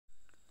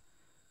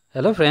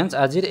Hello friends,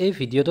 আজিৰ এই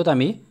ভিডিঅ'টোত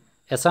আমি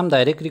এছাম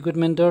ডাইৰেক্ট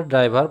ৰিক্ৰুটমেন্টৰ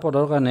ড্ৰাইভাৰ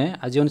পদৰ কাৰণে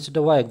আজি অনুষ্ঠিত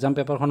হোৱা এক্সাম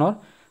পেপাৰখনৰ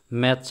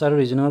ম্যাথছ আৰু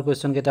ৰিজনিঙৰ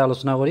কোৱেশ্চন কেইটা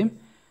আলোচনা কৰিম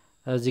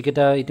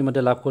যিকেইটা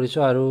ইতিমধ্যে লাভ কৰিছো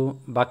আৰু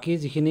বাকি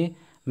যিখিনি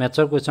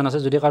ম্যাথছৰ কোৱেশ্চন আছে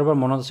যদি কাৰোবাৰ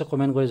মনত আছে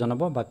কমেন্ট কৰি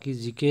জনাব বাকি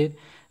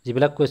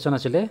যিবিলাক কোৱেশ্চন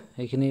আছিল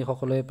এইখিনি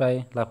সকলোৱে প্ৰায়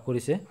লাভ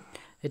কৰিছে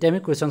এতিয়া আমি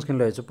কোৱেশ্চনখিনি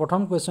লৈ আহিছো প্ৰথম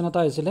কোৱেশ্চন এটা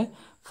আছিল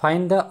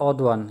ফাইন্ড দা অড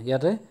ওৱান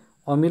ইয়াতে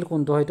অমিল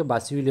কোনটো হয়তো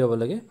বাছি উলিয়াব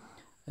লাগে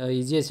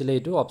ইজি আছিল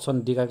এইটো অপচন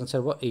ডি কাৰেক্ট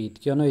আনসাৰ হ'ব 8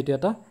 কিয়নো এইটো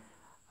এটা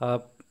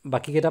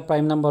বাকি কেটা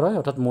প্ৰাইম নাম্বাৰ হয়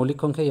অৰ্থাৎ মৌলিক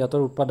সংখ্যা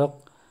ইয়াতৰ উৎপাদক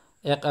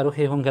 1 আৰু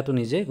সেই সংখ্যাটো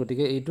নিজে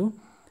গতিকে এইটো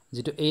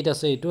যেটো 8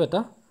 আছে এইটো এটা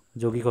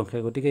যৌগিক সংখ্যা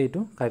গতিকে এইটো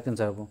কাৰেক্ট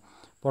আনসাৰ হ'ব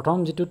প্ৰথম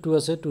যেটো 2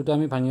 আছে 2 টো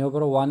আমি ভাঙিব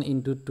পাৰো 1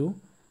 * 2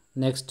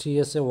 নেক্সট 3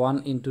 আছে 1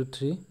 *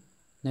 3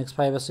 নেক্সট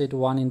 5 আছে এইটো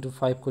 1 *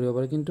 5 কৰিব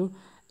পাৰো কিন্তু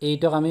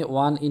 8 ক আমি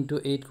 1 *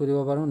 8 কৰিব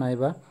পাৰো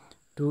নাইবা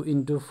 2 *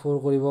 4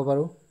 কৰিব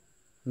পাৰো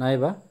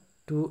নাইবা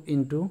 2 *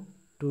 2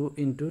 *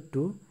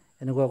 2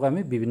 এনেকুৱাকৈ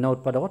আমি বিভিন্ন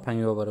উৎপাদকত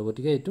ভাঙিব পাৰো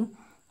গতিকে এইটো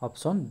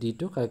option D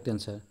two correct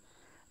answer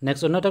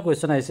next অন্য এটা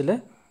কোৱেশ্চন আহিছিলে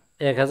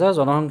 1000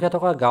 জনসংখ্যা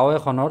থকা গাঁও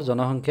এখনৰ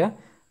জনসংখ্যা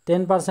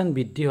 10%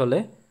 বৃদ্ধি হলে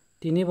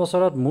 3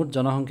 বছৰত মুঠ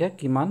জনসংখ্যা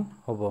কিমান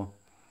হ'ব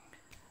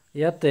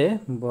ইয়াতে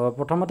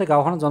প্ৰথমতে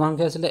গাঁওখনৰ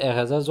জনসংখ্যা আছিল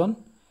 1000 জন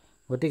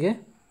গতিকে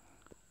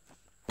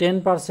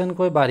 10%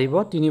 কৈ বাঢ়িব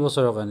 3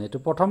 বছৰৰ কাৰণে তো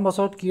প্ৰথম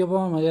বছৰত কি হ'ব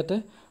আমাৰ ইয়াতে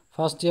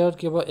ফাৰ্স্ট ইয়াৰত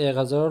কি হ'ব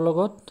 1000 ৰ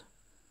লগত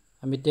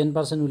আমি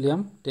 10% উলিয়াম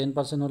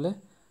 10% হলে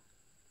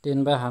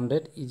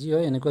 10/100 ইজি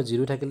হয় এনেকুৱা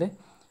 0 থাকিলে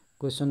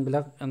क्वेश्चन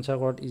বিলাক आंसर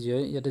কৰাত ইজি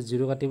হয় ইয়াতে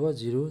 0 কাটিব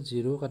 0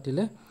 0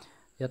 কাটিলে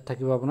ইয়াত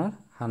থাকিব আপোনাৰ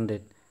 100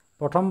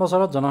 প্ৰথম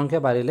বছৰত জনসংখ্যা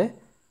বাঢ়িলে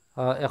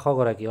 100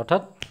 গৰাকী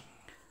অৰ্থাৎ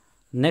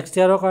নেক্সট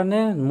ইয়াৰৰ কাৰণে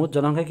মুঠ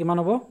জনসংখ্যা কিমান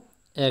হ'ব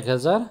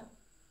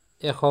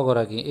 1100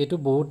 গৰাকী এটো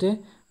বহুতে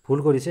ভুল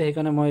কৰিছে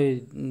সেইকাৰণে মই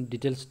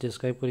ডিটেইলছ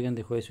ডেসক্ৰাইব কৰি কেন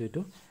দেখুৱাইছো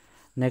এটো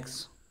নেক্সট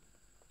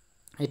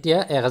এতিয়া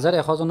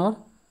 1100 জনৰ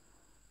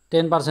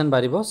 10%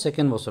 বাঢ়িব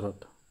সেকেন্ড বছৰত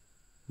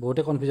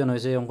বহুতে কনফিউজন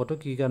হৈছে এই অংকটো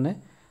কি কাৰণে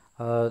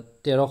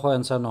 1300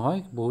 आंसर নহয়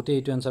বহুতে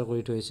এইটো आंसर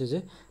কৰি থৈছে যে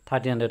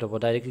 1300 হ'ব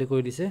ডাইৰেক্টলি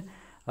কৰি দিছে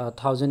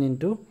 1000 *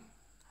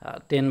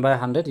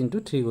 10/100 *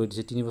 3 কৰি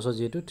দিছে 3 বছৰ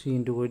যেটো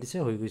 3 * কৰি দিছে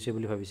হৈ গৈছে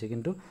বুলি ভাবিছে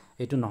কিন্তু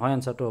এইটো নহয়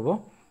आंसरটো হ'ব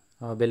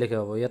বেলেগ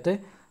হ'ব ইয়াতে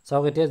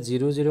চাওক এতিয়া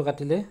 0 0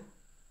 কাটিলে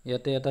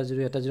ইয়াতে এটা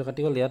 0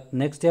 কাটি গল ইয়াত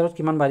নেক্সট ইয়াৰত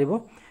কিমান বাঢ়িব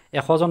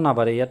 100 জন না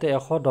বাঢ়ে ইয়াতে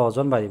 110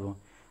 জন বাঢ়িব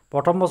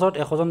প্ৰথম বছৰত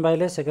 100 জন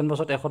বাঢ়িলে সেকেন্ড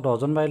বছৰত 110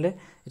 জন বাঢ়িলে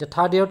এটা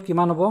থাৰ্ড ইয়াৰত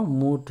কিমান হ'ব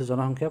মুঠ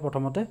জনসংখ্যা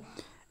প্ৰথমতে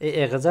এই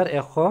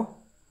 1110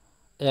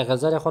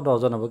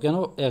 জন হ'ব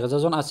কিয়নো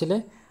 1000 জন আছিল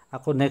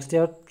আকৌ নেক্সট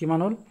ইয়াৰত কিমান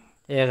হ'ল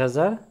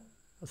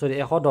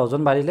 110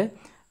 জন বাঢ়িলে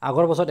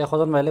আগৰ বছৰত 100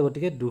 জন বাঢ়িলে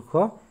গতিকে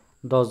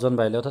 210 জন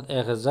বাঢ়িলে অৰ্থাৎ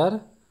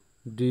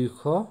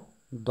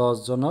 1210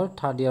 জনৰ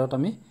থাৰ্ড ইয়াৰত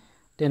আমি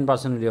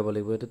 10% উলিয়াব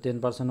লাগিব এটো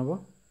 10% হ'ব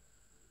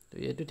তো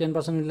এটো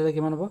 10% উলিয়ালে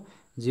কিমান হ'ব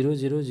 0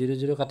 0 0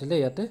 0 কাটিলে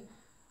ইয়াতে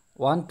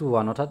 1 to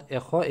 1 অৰ্থাৎ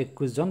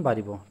 121 জন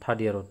বাঢ়িব থাৰ্ড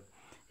ইয়াৰত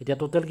এতিয়া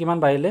টোটাল কিমান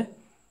বাঢ়িলে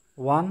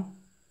 1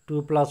 2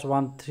 +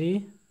 1 3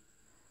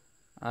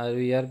 আৰু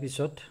ইয়াৰ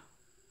পিছত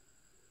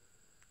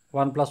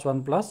 1 + 1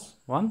 +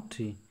 1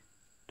 3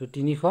 তো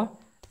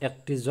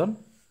 331 জন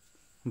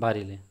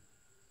বাঢ়িলে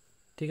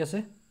ঠিক আছে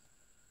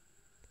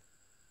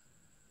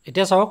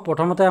এতিয়া চাওক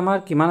প্ৰথমতে আমাৰ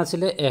কিমান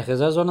আছিল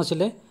 1000 জন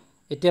আছিল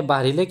এতিয়া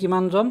বাঢ়িলে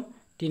কিমান জন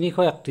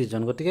 331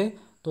 জন গতিকে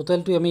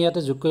টোটালটো আমি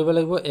ইয়াতে যোগ কৰিব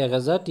লাগিব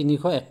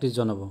 1331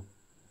 জন হ'ব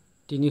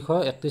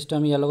 331 টো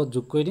আমি ইয়াৰ লগত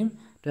যোগ কৰি দিম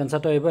তো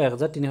आंसरটো আহিব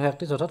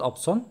 1331 অৰ্থাৎ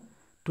অপচন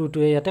 2 টো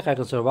ইয়াতে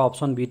কাৰেক্ট আনসাৰ হ'ব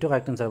অপচন বি টো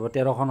কাৰেক্ট আনসাৰ হ'ব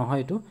 1300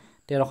 নহয় এটো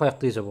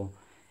 1331 হ'ব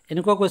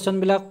এনেকুৱা কোৱেশ্চন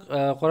বিলাক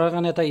কৰাৰ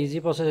কাৰণে এটা ইজি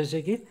প্ৰসেস হৈছে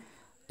কি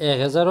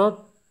 1000 ৰ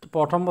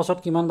প্ৰথম বছৰত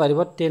কিমান বাঢ়িব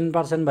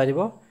 10% বাঢ়িব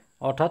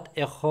অৰ্থাৎ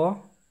 100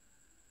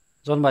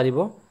 জন বাঢ়িব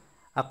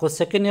আকৌ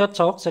সেকেন্ড ইয়াৰত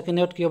চাওক সেকেন্ড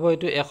ইয়াৰত কি হ'ব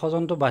এটো 100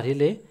 জনটো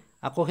বাঢ়িলে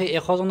আকৌ সেই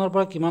 100 জনৰ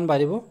পৰা কিমান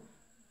বাঢ়িব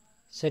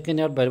সেকেন্ড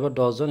ইয়াৰত বাঢ়িব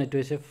 10 জন এটো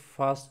হৈছে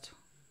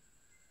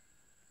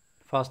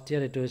ফাৰ্স্ট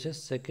ইয়াৰ এটো হৈছে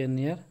সেকেন্ড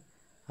ইয়াৰ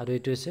আৰু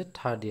এটো হৈছে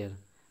থাৰ্ড ইয়াৰ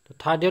তো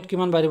থাৰ্ড ইয়াৰত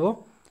কিমান বাঢ়িব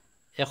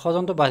 100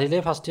 জনটো বাঢ়িলে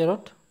ফাৰ্স্ট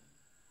ইয়াৰত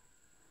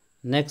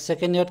নেক্সট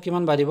সেকেন্ড ইয়াৰত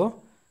কিমান বাঢ়িব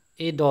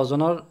এই 10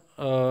 জনৰ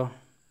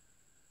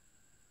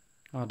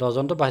 10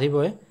 জনটো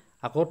বাঢ়িবই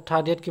আকৌ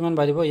থাৰ্ড ইয়াৰত কিমান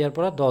বাঢ়িব ইয়াৰ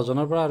পৰা 10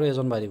 জনৰ পৰা আৰু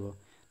এজন বাঢ়িব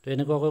তো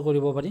এনেকুৱাকৈ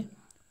কৰিব পাৰি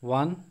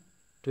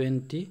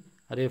 120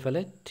 আৰু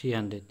এফালে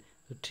 300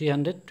 তো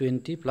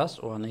 320 +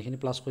 1 এইখিনি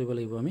প্লাস কৰিব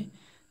লাগিব আমি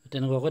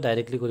তেনেকুৱাকৈ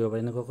ডাইৰেক্টলি কৰিব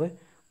পাৰি এনেকুৱাকৈ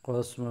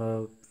ক্ৰস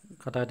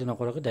কাটাকাটি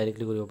নকৰাকৈ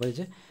ডাইৰেক্টলি কৰিব পাৰি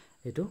যে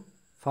এটো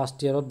ফাৰ্স্ট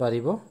ইয়াৰত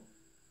বাঢ়িব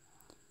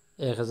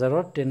 1000 ৰ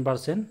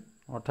 10%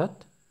 অৰ্থাৎ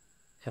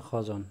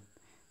 100 জন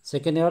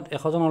সেকেন্ড ইয়াৰত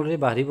 100 জন অলৰেডি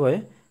বাঢ়িবই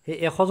এই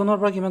 100 জনৰ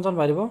পৰা কিমান জন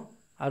বাঢ়িব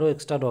আৰু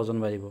এক্সট্ৰা 10 জন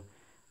বাঢ়িব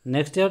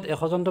নেক্সট ইয়াৰত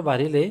 100 জনটো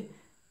বাঢ়িলে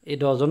এই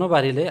 10 জনো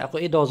বাঢ়িলে আকৌ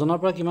এই 10 জনৰ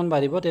পৰা কিমান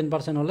বাঢ়িব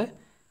 10% হলে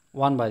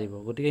 1 বাঢ়িব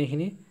গতিকে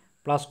এইখিনি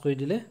প্লাস কৰি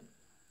দিলে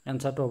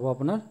आंसरটো হ'ব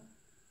আপোনাৰ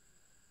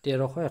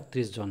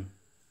 1331 জন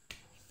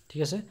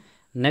ঠিক আছে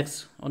নেক্সট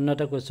অন্য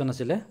এটা কোৱেশ্চন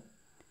আছিল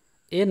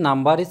a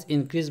number is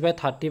increased by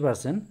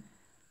 30%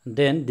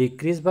 then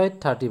decreased by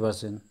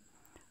 30%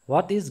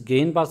 what is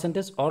gain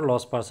percentage or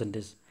loss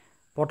percentage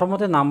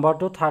প্ৰথমতে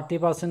নাম্বাৰটো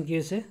 30% কি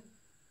হৈছে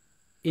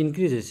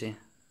ইনক্ৰিজ হৈছে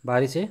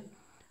বাঢ়িছে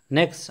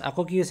নেক্সট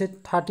আকৌ কি হৈছে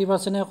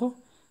 30% আকৌ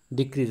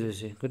ডিক্ৰিজ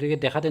হৈছে গতিকে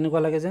দেখাত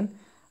এনেকুৱা লাগে যেন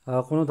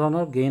কোনো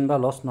ধৰণৰ গেইন বা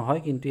লছ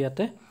নহয় কিন্তু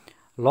ইয়াতে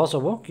লছ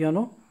হ'ব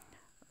কিয়নো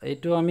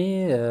এইটো আমি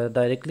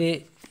ডাইৰেক্টলি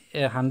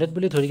 100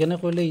 বুলি ধৰি কেনে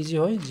কৰিলে ইজি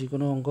হয়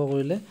যিকোনো অংক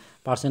কৰিলে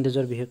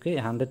পাৰ্চেন্টেজৰ বিশেষকৈ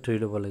 100 ধৰি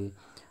ল'ব লাগে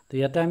তো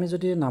ইয়াতে আমি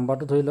যদি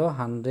নাম্বাৰটো ধৰি লওঁ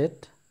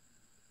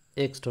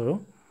 100x ধৰো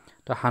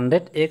তো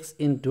 100x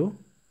ইনটু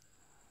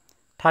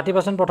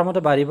 30% প্ৰথমতে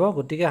বাঢ়িব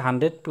গতিকে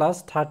 100 প্লাস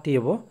 30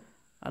 হ'ব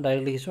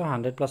ডাইৰেক্টলি লিখিছো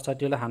 100 প্লাস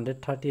 30 হলে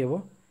 130 হ'ব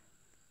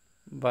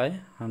বাই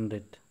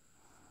 100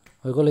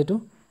 হৈ গ'ল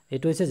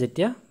এইটো হৈছে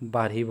যেতিয়া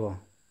বাঢ়িব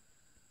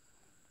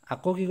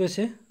আকৌ কি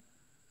কৈছে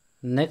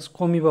নেক্সট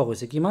কমিব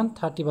কৈছে কিমান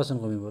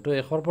 30% কমিব তো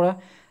 1 ৰ পৰা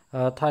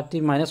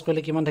 30 মাইনাস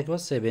কৰিলে কিমান থাকিব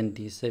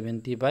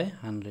 70 বাই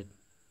 100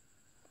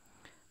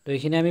 তো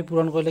এইখিনি আমি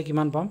পূৰণ কৰিলে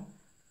কিমান পাম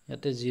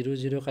ইয়াতে 0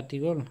 0 কাটি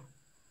গ'ল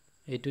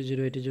এইটো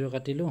 0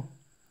 কাটিলো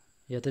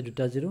ইয়াতে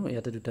দুটা 0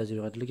 ইয়াতে দুটা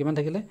 0 কাটিলো কিমান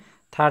থাকিলে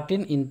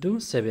 13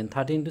 * 7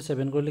 13 *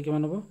 7 কৰিলে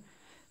কিমান হ'ব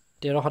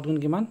 13 7 গুণ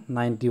কিমান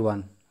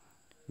 91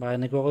 বা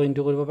এনেকৈ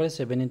ইনটু কৰিব পাৰি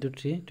 7 *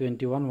 3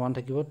 21 1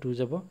 থাকিব 2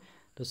 যাব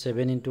তো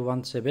 7 *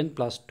 1 7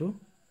 + 2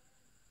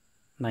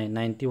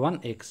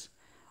 91x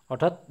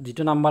অৰ্থাৎ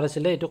যেটো নাম্বাৰ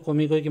আছিল এটো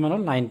কমি গৈ কিমান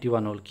হল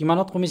 91 হল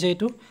কিমানত কমিছে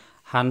এটো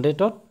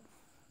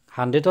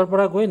 100 ৰ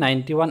পৰা গৈ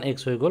 91x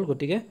হৈ গল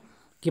গটিকে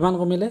কিমান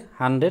কমিলে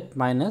 100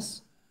 মাইনাস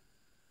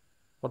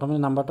প্ৰথমে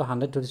নাম্বাৰটো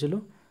 100 ধৰিছিলো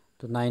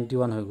তো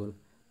 91 হৈ গল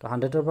তো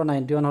 100 ৰ পৰা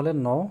 91 হলে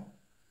 9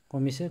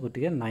 কমিছে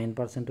গটিকে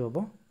 9% হ'ব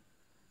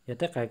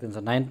ইয়াতে কাৰেক্ট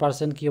আনসাৰ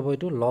 9% কি হ'ব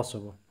এটো লস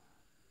হ'ব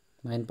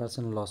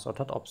 9% লস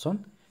অৰ্থাৎ option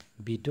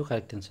B two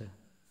correct answer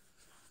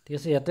ঠিক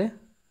আছে ইয়াতে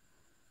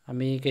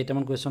আমি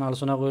কেইটামান কোৱেশ্চন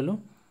আলোচনা কৰিলো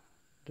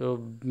তো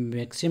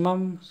ম্যাক্সিমাম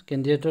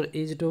ক্যান্ডিডেটৰ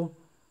এই যেটো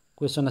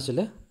কোৱেশ্চন আছিল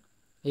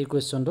এই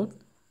কোৱেশ্চনটো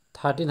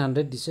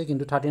 1300 দিছে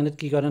কিন্তু 1300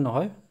 কি কাৰণে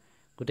নহয়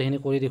গোটেইখিনি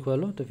কৰি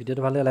দেখুৱালো তো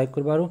ভিডিওটো ভালে লাইক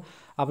কৰিবা আৰু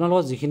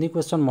আপোনালোকৰ যিখিনি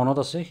কোৱেশ্চন মনত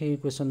আছে সেই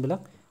কোৱেশ্চন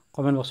বিলাক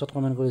কমেন্ট বক্সত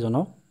কমেন্ট কৰি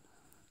জনাওক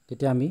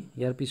তেতিয়া আমি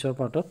ইয়াৰ পিছৰ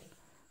পাৰ্টত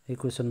এই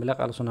কোৱেশ্চন বিলাক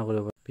আলোচনা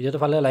কৰিব ভিডিওটো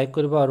ভালে লাইক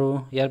কৰিবা আৰু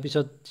ইয়াৰ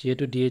পিছত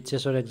যেহেতু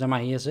ডিএইচএছ ৰ এক্সাম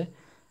আহি আছে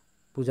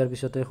পূজাৰ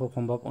পিছতে খুব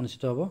সম্ভৱ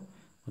অনুষ্ঠিত হ'ব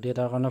গতিকে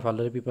তাৰ কাৰণে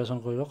ভালদৰে প্ৰিপাৰেচন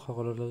কৰি লওক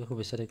সকলোলৈ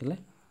শুভেচ্ছা থাকিলে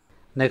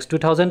নেক্সট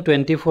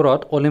 2024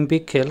 ত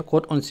অলিম্পিক খেল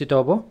ক'ত অনুষ্ঠিত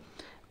হ'ব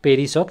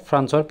পেৰিছত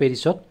ফ্ৰান্সৰ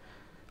পেৰিছত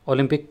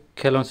অলিম্পিক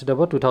খেল অনুষ্ঠিত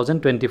হ'ব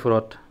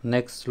 2024 ত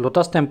next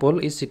lotus temple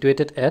is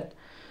সিটুৱেটেড at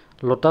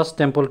lotus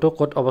টেম্পলটো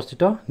ক'ত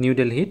অৱস্থিত নিউ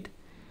দিল্লীত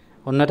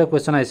অন্য এটা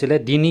কোৱেশ্চন আহিছিলে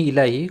দিনী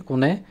ইলাহি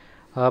কোনে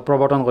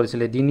প্ৰৱৰ্তন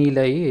কৰিছিলে দিনী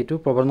ইলাহি এটো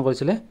প্ৰৱৰ্তন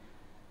কৰিছিলে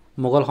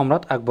মোগল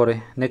সম্ৰাট আকবৰে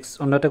নেক্সট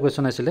অন্য এটা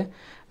কোৱেশ্চন আহিছিলে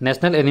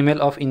national animal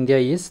of India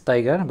is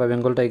tiger বা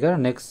Bengal tiger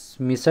next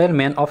missile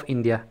man of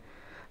India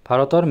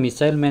ভাৰতৰ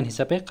মিসাইল ম্যান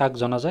হিচাপে কাক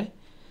জনা যায়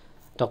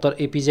ডক্টৰ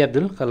এপিজে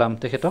আব্দুল কালাম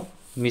তেখেতক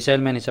মিসাইল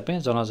ম্যান হিচাপে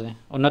জনা যায়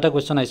অন্য এটা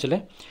কোৱেশ্চন আহিছিলে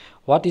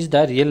what is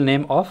the real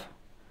name of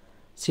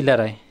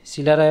Chilarai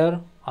চিলাৰায়ৰ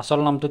আসল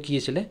নামটো কি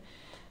আছিল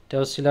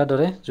তেওঁ চিলাৰ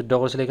দৰে যুদ্ধ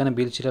কৰিছিল এখানে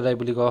বিল চিলাৰায়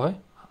বুলি কোৱা হয়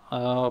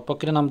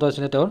প্ৰকৃত নামটো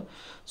আছিল তেওঁৰ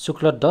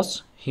শুক্লধ্বজ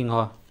সিংহ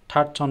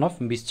third son of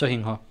Biswa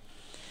Singh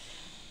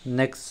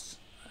next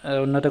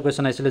অন্য এটা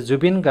কোৱেশ্চন আহিছিলে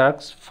Zubeen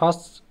গাৰ্গছ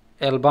first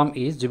album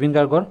is Zubeen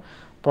গাৰ্গৰ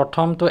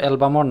প্ৰথমটো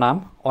এলবামৰ নাম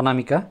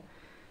Anamika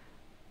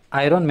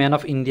iron man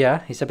of India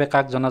হিচাপে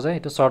কাক জনা যায়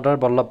এটো চৰ্দাৰ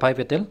বল্লভভাই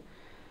পেটেল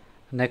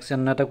নেক্সট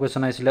অন্য এটা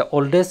কোৱেশ্চন আহিছিলে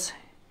ওল্ডেষ্ট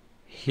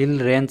hill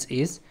range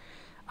is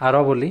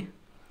আৰৱলি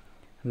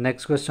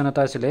next question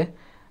এটা আছিলে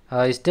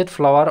ষ্টেট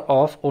ফ্লাৱাৰ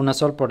অফ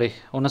অৰুণাচল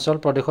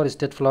প্ৰদেশৰ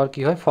ষ্টেট ফ্লাৱাৰ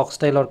কি হয়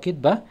ফক্সটাইল অৰ্কিড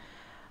বা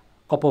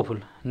কপৌফুল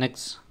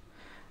next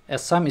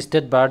Assam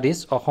state bird is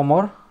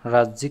অসমৰ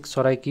ৰাজ্যিক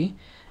চৰাই কি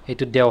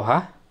এটো দেওহা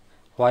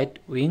হোৱাইট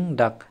উইং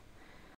ডাক